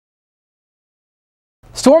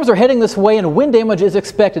Storms are heading this way and wind damage is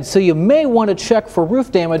expected, so you may want to check for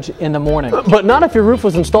roof damage in the morning. But not if your roof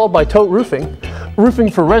was installed by Todt Roofing.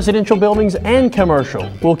 Roofing for residential buildings and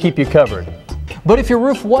commercial will keep you covered. But if your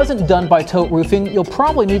roof wasn't done by Todt Roofing, you'll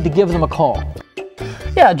probably need to give them a call.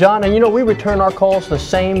 Yeah, John, and you know, we return our calls the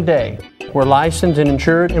same day. We're licensed and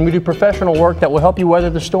insured, and we do professional work that will help you weather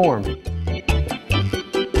the storm.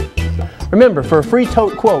 Remember, for a free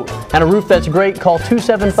Todt quote and a roof that's great, call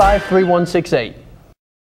 275-3168.